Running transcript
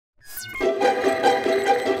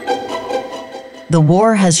The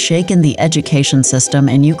war has shaken the education system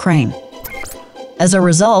in Ukraine. As a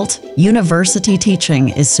result, university teaching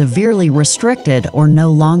is severely restricted or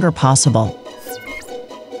no longer possible.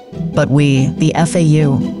 But we, the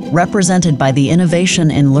FAU, represented by the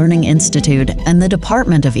Innovation in Learning Institute and the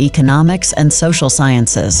Department of Economics and Social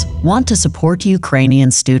Sciences, want to support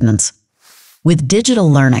Ukrainian students with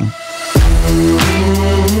digital learning.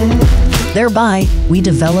 Thereby, we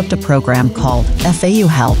developed a program called FAU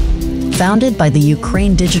Help, founded by the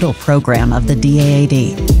Ukraine Digital Program of the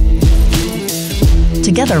DAAD.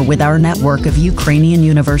 Together with our network of Ukrainian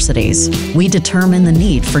universities, we determine the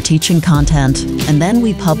need for teaching content, and then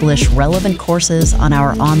we publish relevant courses on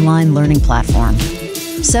our online learning platform.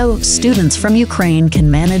 So, students from Ukraine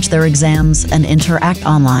can manage their exams and interact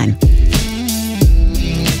online.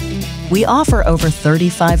 We offer over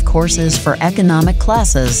 35 courses for economic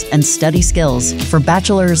classes and study skills for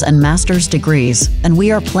bachelor's and master's degrees, and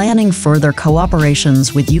we are planning further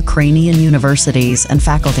cooperations with Ukrainian universities and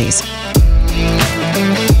faculties.